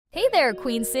Hey there,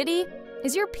 Queen City!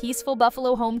 Is your peaceful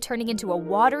Buffalo home turning into a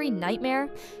watery nightmare?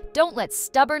 Don't let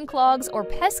stubborn clogs or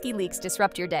pesky leaks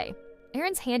disrupt your day.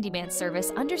 Aaron's Handyman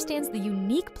Service understands the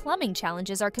unique plumbing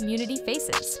challenges our community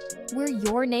faces. We're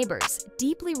your neighbors,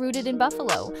 deeply rooted in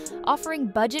Buffalo, offering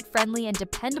budget-friendly and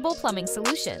dependable plumbing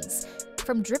solutions.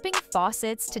 From dripping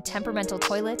faucets to temperamental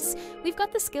toilets, we've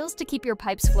got the skills to keep your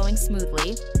pipes flowing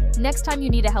smoothly. Next time you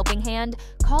need a helping hand,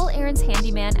 call Aaron's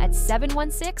Handyman at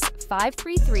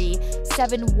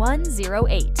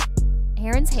 716-533-7108.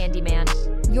 Aaron's Handyman,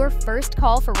 your first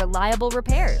call for reliable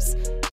repairs.